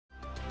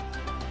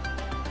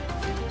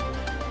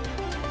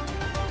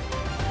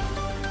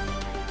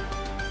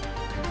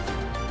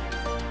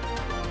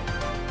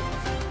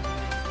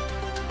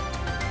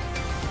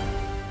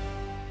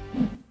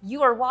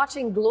You are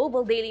watching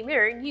Global Daily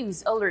Mirror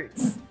News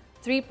Alerts.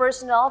 3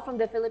 personnel from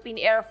the Philippine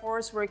Air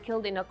Force were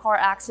killed in a car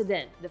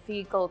accident. The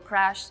vehicle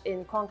crashed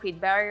in concrete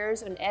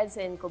barriers on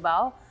EDSA in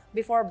Cubao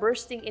before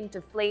bursting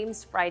into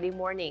flames Friday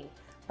morning.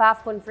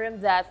 PAF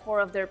confirmed that 4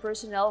 of their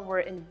personnel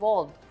were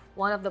involved.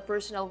 One of the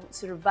personnel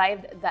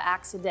survived the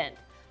accident.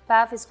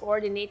 PAF is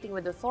coordinating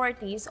with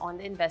authorities on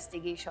the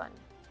investigation.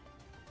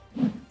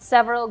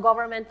 Several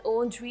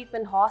government-owned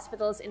treatment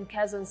hospitals in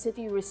Quezon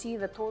City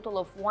received a total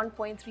of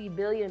 1.3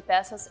 billion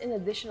pesos in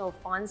additional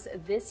funds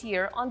this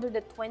year under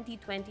the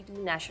 2022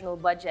 national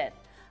budget.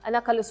 A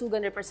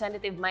Nakalusugan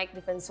representative Mike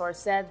Defensor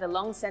said the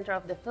Lung Center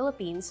of the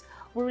Philippines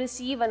will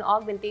receive an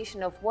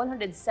augmentation of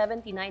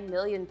 179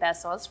 million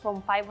pesos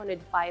from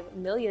 505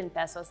 million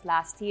pesos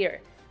last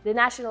year. The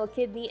National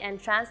Kidney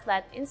and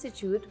Transplant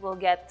Institute will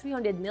get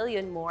 300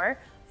 million more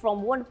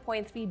from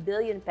 1.3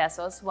 billion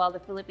pesos, while the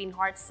Philippine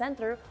Heart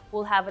Center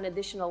will have an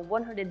additional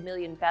 100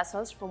 million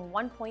pesos from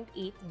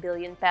 1.8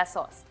 billion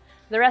pesos.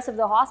 The rest of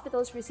the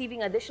hospitals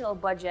receiving additional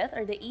budget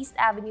are the East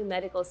Avenue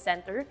Medical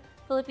Center,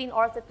 Philippine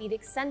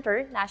Orthopedic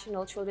Center,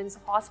 National Children's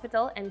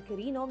Hospital, and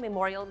Quirino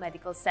Memorial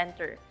Medical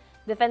Center.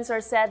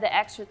 Defensor said the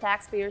extra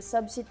taxpayer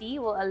subsidy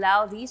will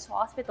allow these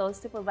hospitals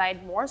to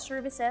provide more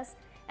services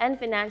and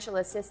financial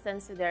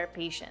assistance to their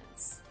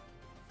patients.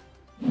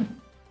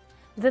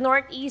 The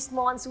northeast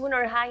monsoon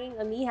or Hanging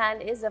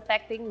Amihan is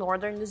affecting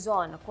Northern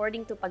Luzon.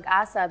 According to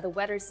Pag-asa, the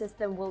weather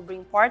system will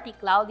bring partly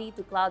cloudy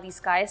to cloudy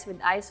skies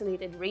with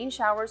isolated rain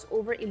showers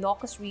over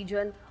Ilocos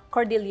region,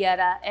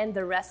 Cordillera, and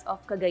the rest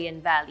of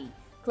Cagayan Valley.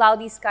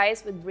 Cloudy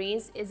skies with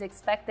rains is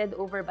expected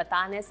over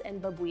Batanes and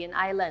Babuyan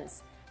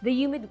Islands. The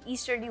humid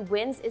easterly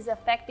winds is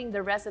affecting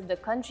the rest of the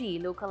country.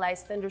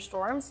 Localized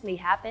thunderstorms may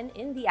happen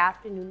in the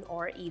afternoon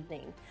or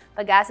evening.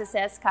 Pag-asa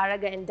says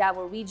Caraga and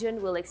Davao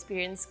region will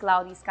experience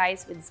cloudy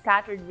skies with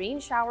scattered rain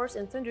showers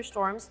and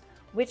thunderstorms,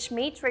 which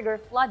may trigger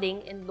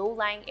flooding in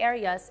low-lying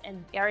areas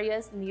and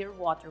areas near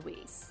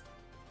waterways.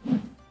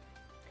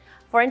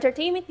 For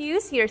entertainment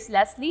news, here's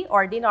Leslie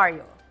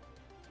Ordinario.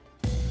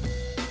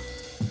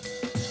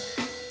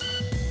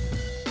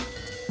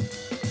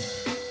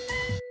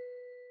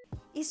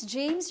 Is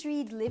James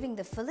Reid leaving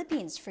the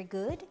Philippines for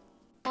good?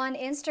 On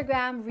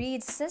Instagram,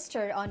 Reid's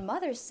sister on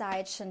mother's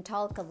side,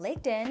 Chantal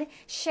Caligden,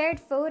 shared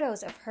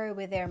photos of her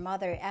with their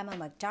mother, Emma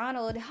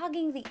McDonald,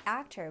 hugging the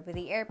actor with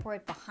the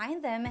airport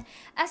behind them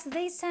as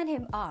they sent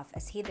him off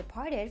as he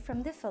departed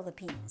from the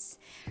Philippines.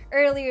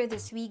 Earlier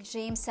this week,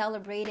 James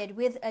celebrated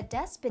with a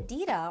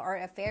despedida or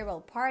a farewell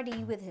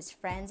party with his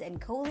friends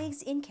and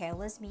colleagues in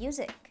Careless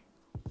Music.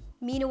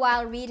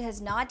 Meanwhile, Reid has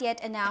not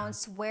yet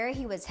announced where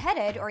he was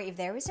headed or if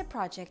there is a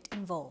project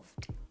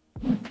involved.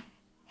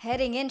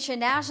 Heading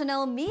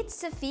international, meet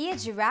Sofia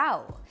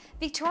Jirau,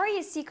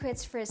 Victoria's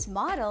Secret's first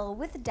model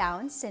with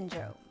Down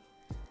syndrome.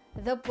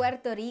 The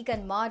Puerto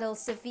Rican model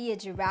Sofia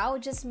Jirau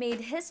just made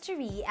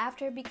history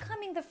after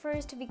becoming the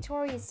first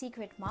Victoria's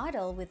Secret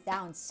model with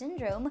Down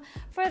syndrome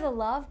for the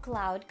Love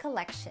Cloud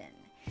collection.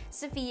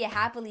 Sofia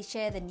happily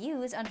shared the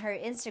news on her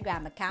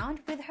Instagram account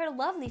with her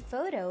lovely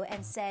photo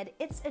and said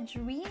it's a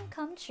dream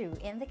come true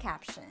in the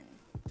caption.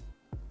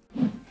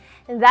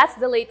 And that's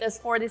the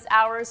latest for this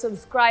hour.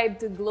 Subscribe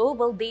to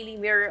Global Daily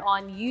Mirror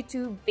on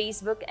YouTube,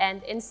 Facebook,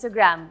 and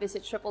Instagram.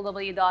 Visit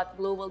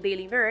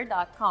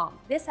www.globaldailymirror.com.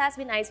 This has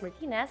been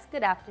Martinez.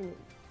 Good afternoon.